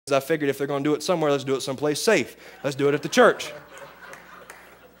I figured if they're going to do it somewhere, let's do it someplace safe. Let's do it at the church.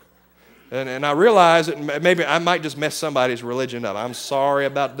 And I realize that maybe I might just mess somebody's religion up. I'm sorry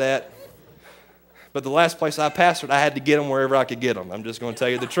about that. But the last place I pastored, I had to get them wherever I could get them. I'm just going to tell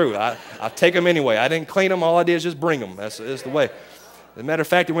you the truth. I take them anyway. I didn't clean them. All I did is just bring them. That's the way. As a matter of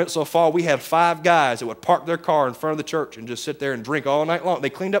fact, it went so far, we had 5 guys that would park their car in front of the church and just sit there and drink all night long. They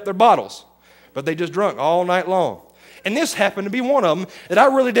cleaned up their bottles, but they just drunk all night long. And this happened to be one of them that I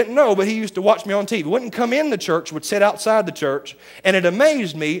really didn't know, but he used to watch me on TV. Wouldn't come in the church, would sit outside the church. And it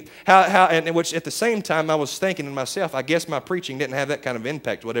amazed me and which at the same time I was thinking to myself, I guess my preaching didn't have that kind of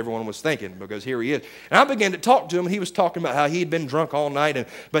impact, what everyone was thinking, because here he is. And I began to talk to him, and he was talking about how he had been drunk all night,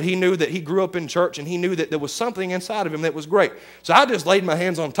 but he knew that he grew up in church, and he knew that there was something inside of him that was great. So I just laid my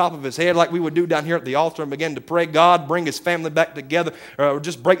hands on top of his head like we would do down here at the altar and began to pray, God, bring his family back together, or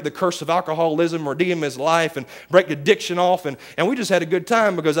just break the curse of alcoholism, redeem his life, and break addiction off. And we just had a good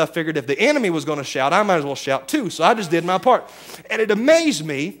time because I figured if the enemy was going to shout, I might as well shout too. So I just did my part. And it amazed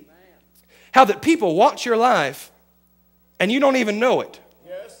me how that people watch your life and you don't even know it.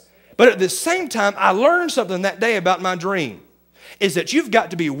 Yes. But at the same time, I learned something that day about my dream, is that you've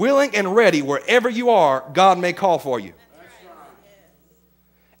got to be willing and ready wherever you are, God may call for you.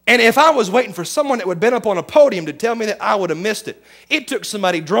 And if I was waiting for someone that would have been up on a podium to tell me that, I would have missed it. It took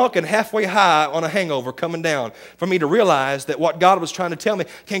somebody drunk and halfway high on a hangover coming down for me to realize that what God was trying to tell me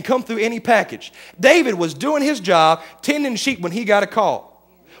can come through any package. David was doing his job, tending sheep, when he got a call.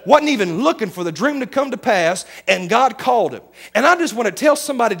 Wasn't even looking for the dream to come to pass, and God called him. And I just want to tell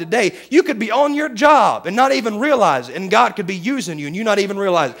somebody today, you could be on your job and not even realize it, and God could be using you and you not even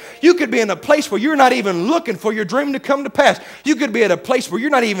realize it. You could be in a place where you're not even looking for your dream to come to pass. You could be at a place where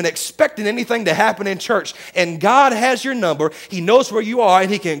you're not even expecting anything to happen in church, and God has your number. He knows where you are, and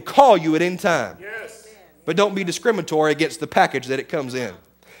he can call you at any time. Yes. But don't be discriminatory against the package that it comes in.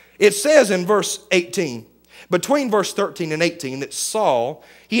 It says in verse 18, between verse 13 and 18, that Saul,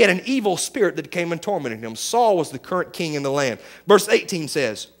 he had an evil spirit that came and tormented him. Saul was the current king in the land. Verse 18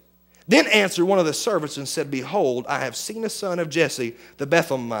 says, then answered one of the servants and said, behold, I have seen a son of Jesse, the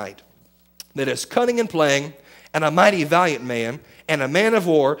Bethlehemite, that is cunning in playing, and a mighty valiant man, and a man of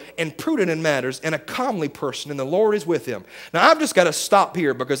war, and prudent in matters, and a comely person, and the Lord is with him. Now, I've just got to stop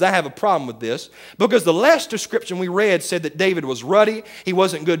here because I have a problem with this, because the last description we read said that David was ruddy, he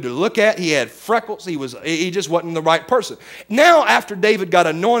wasn't good to look at, he had freckles, he just wasn't the right person. Now, after David got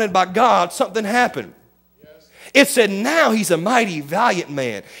anointed by God, something happened. It said now he's a mighty, valiant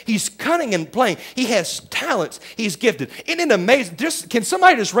man. He's cunning and plain. He has talents. He's gifted. Isn't it amazing? Can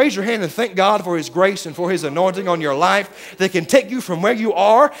somebody just raise your hand and thank God for his grace and for his anointing on your life that can take you from where you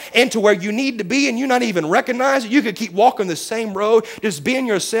are and to where you need to be, and you not even recognize it? You could keep walking the same road, just being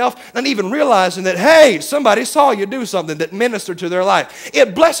yourself, not even realizing that, hey, somebody saw you do something that ministered to their life.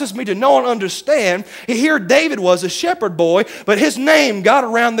 It blesses me to know and understand. Here David was a shepherd boy, but his name got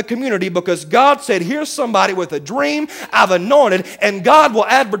around the community because God said, here's somebody with a dream I've anointed, and God will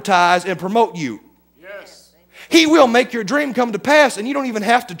advertise and promote you. Yes. He will make your dream come to pass, and you don't even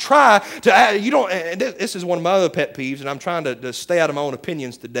have to try to, this is one of my other pet peeves, and I'm trying to stay out of my own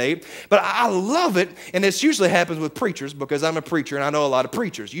opinions today, but I love it, and this usually happens with preachers because I'm a preacher and I know a lot of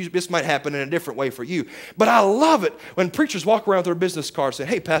preachers. This might happen in a different way for you, but I love it when preachers walk around with their business cards and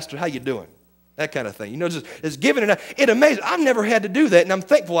say, hey, pastor, how you doing? That kind of thing. Just giving it. It amazes. I've never had to do that, and I'm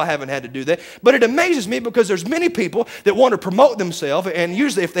thankful I haven't had to do that. But it amazes me because there's many people that want to promote themselves, and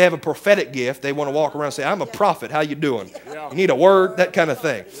usually if they have a prophetic gift, they want to walk around and say, I'm a prophet. How you doing? You need a word? That kind of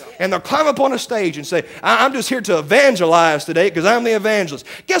thing. And they'll climb up on a stage and say, I'm just here to evangelize today because I'm the evangelist.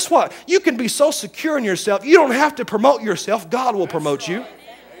 Guess what? You can be so secure in yourself, you don't have to promote yourself. God will promote you.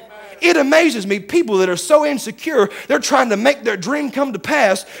 It amazes me, people that are so insecure, they're trying to make their dream come to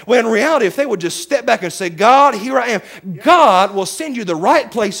pass, when in reality, if they would just step back and say, God, here I am, God will send you the right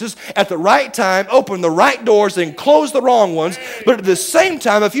places at the right time, open the right doors, and close the wrong ones. But at the same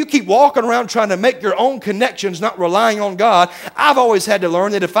time, if you keep walking around trying to make your own connections, not relying on God, I've always had to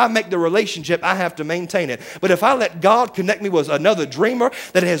learn that if I make the relationship, I have to maintain it. But if I let God connect me with another dreamer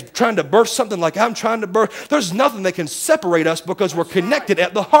that is trying to birth something like I'm trying to birth, there's nothing that can separate us because we're connected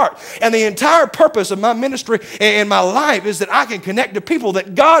at the heart. And the entire purpose of my ministry and my life is that I can connect to people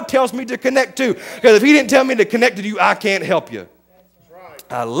that God tells me to connect to. Because if he didn't tell me to connect to you, I can't help you.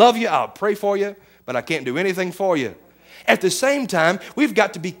 I love you, I'll pray for you, but I can't do anything for you. At the same time, we've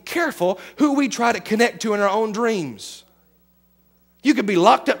got to be careful who we try to connect to in our own dreams. You could be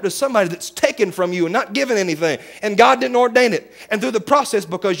locked up to somebody that's taken from you and not given anything, and God didn't ordain it. And through the process,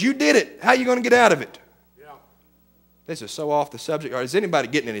 because you did it, how are you going to get out of it? This is so off the subject. Or is anybody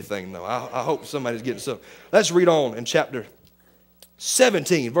getting anything, though? I hope somebody's getting something. Let's read on in chapter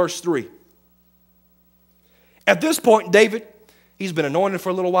 17, verse 3. At this point, David, he's been anointed for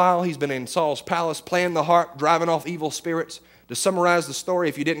a little while. He's been in Saul's palace, playing the harp, driving off evil spirits. To summarize the story,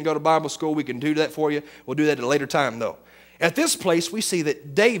 if you didn't go to Bible school, we can do that for you. We'll do that at a later time, though. At this place, we see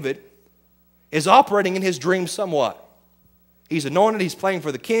that David is operating in his dream somewhat. He's anointed, he's playing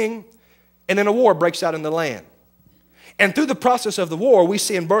for the king, and then a war breaks out in the land. And through the process of the war, we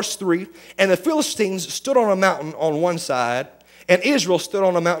see in verse 3, and the Philistines stood on a mountain on one side, and Israel stood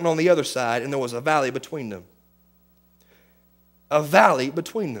on a mountain on the other side, and there was a valley between them. A valley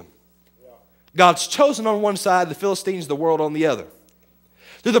between them. God's chosen on one side, the Philistines, the world on the other.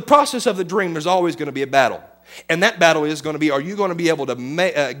 Through the process of the dream, there's always going to be a battle. And that battle is going to be, are you going to be able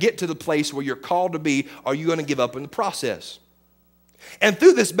to get to the place where you're called to be? Or are you going to give up in the process? And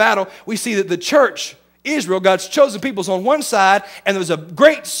through this battle, we see that the church, Israel, God's chosen people, is on one side, and there's a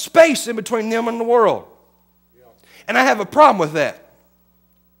great space in between them and the world. And I have a problem with that.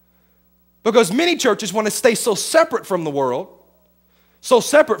 Because many churches want to stay so separate from the world, so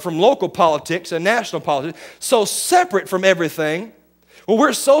separate from local politics and national politics, so separate from everything. Well,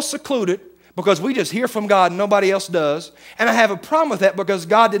 we're so secluded because we just hear from God and nobody else does. And I have a problem with that because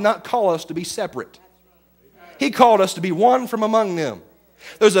God did not call us to be separate. He called us to be one from among them.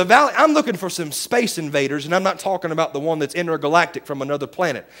 There's a valley. I'm looking for some space invaders, and I'm not talking about the one that's intergalactic from another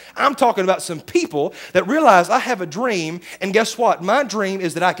planet. I'm talking about some people that realize I have a dream, and guess what? My dream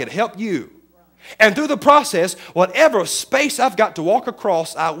is that I could help you. And through the process, whatever space I've got to walk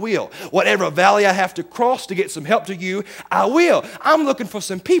across, I will. Whatever valley I have to cross to get some help to you, I will. I'm looking for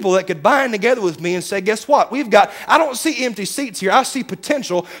some people that could bind together with me and say, guess what? I don't see empty seats here. I see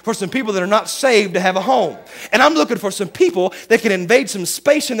potential for some people that are not saved to have a home. And I'm looking for some people that can invade some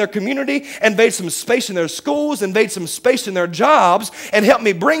space in their community, invade some space in their schools, invade some space in their jobs, and help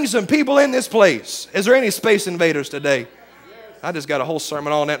me bring some people in this place. Is there any space invaders today? I just got a whole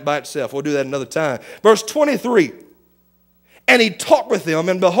sermon on that by itself. We'll do that another time. Verse 23. And he talked with them,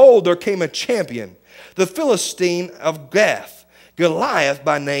 and behold, there came a champion, the Philistine of Gath, Goliath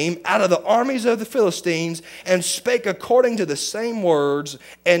by name, out of the armies of the Philistines, and spake according to the same words,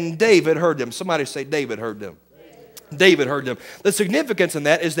 and David heard them. Somebody say David heard them. David heard them. The significance in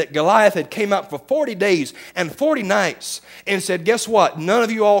that is that Goliath had came out for 40 days and 40 nights and said, guess what? None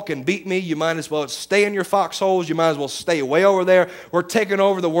of you all can beat me. You might as well stay in your foxholes. You might as well stay way over there. We're taking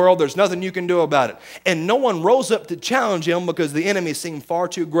over the world. There's nothing you can do about it. And no one rose up to challenge him because the enemy seemed far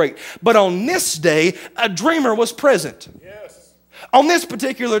too great. But on this day, a dreamer was present. Yes. On this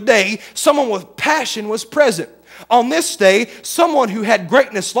particular day, someone with passion was present. On this day, someone who had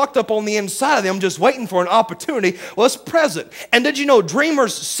greatness locked up on the inside of them, just waiting for an opportunity, was present. And did you know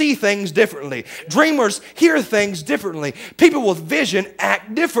dreamers see things differently? Dreamers hear things differently. People with vision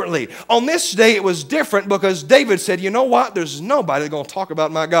act differently. On this day, it was different because David said, you know what? There's nobody that's going to talk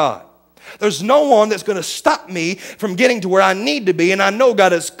about my God. There's no one that's going to stop me from getting to where I need to be, and I know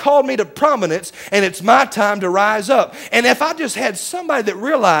God has called me to prominence, and it's my time to rise up. And if I just had somebody that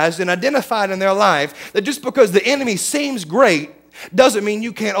realized and identified in their life that just because the enemy seems great doesn't mean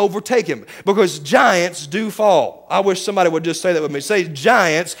you can't overtake him, because giants do fall. I wish somebody would just say that with me. Say,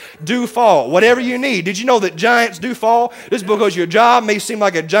 giants do fall. Whatever you need. Did you know that giants do fall? Just because your job may seem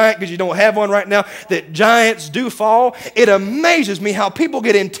like a giant because you don't have one right now, that giants do fall. It amazes me how people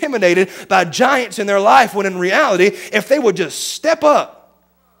get intimidated by giants in their life when in reality, if they would just step up,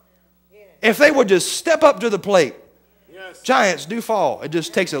 if they would just step up to the plate, giants do fall. It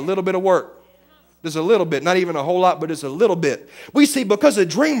just takes a little bit of work. Just a little bit, not even a whole lot, but just a little bit. We see because the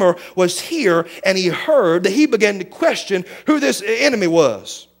dreamer was here and he heard that he began to question who this enemy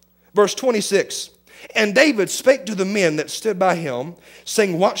was. Verse 26, and David spake to the men that stood by him,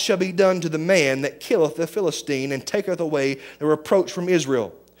 saying, what shall be done to the man that killeth the Philistine and taketh away the reproach from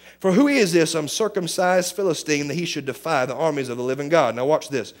Israel? For who is this uncircumcised Philistine that he should defy the armies of the living God? Now watch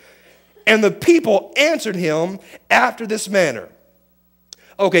this. And the people answered him after this manner.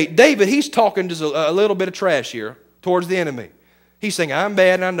 Okay, David, he's talking just a little bit of trash here towards the enemy. He's saying, I'm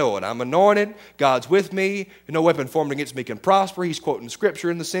bad and I know it. I'm anointed. God's with me. No weapon formed against me can prosper. He's quoting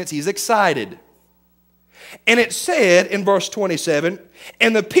scripture in the sense he's excited. And it said in verse 27,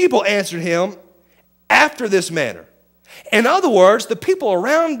 and the people answered him after this manner. In other words, the people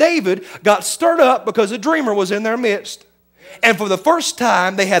around David got stirred up because a dreamer was in their midst. And for the first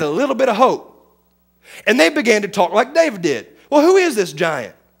time, they had a little bit of hope. And they began to talk like David did. Well, who is this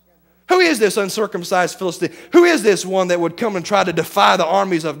giant? Who is this uncircumcised Philistine? Who is this one that would come and try to defy the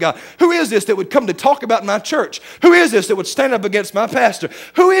armies of God? Who is this that would come to talk about my church? Who is this that would stand up against my pastor?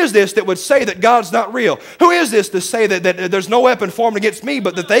 Who is this that would say that God's not real? Who is this to say that there's no weapon formed against me,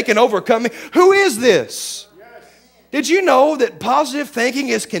 but that they can overcome me? Who is this? Did you know that positive thinking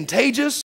is contagious?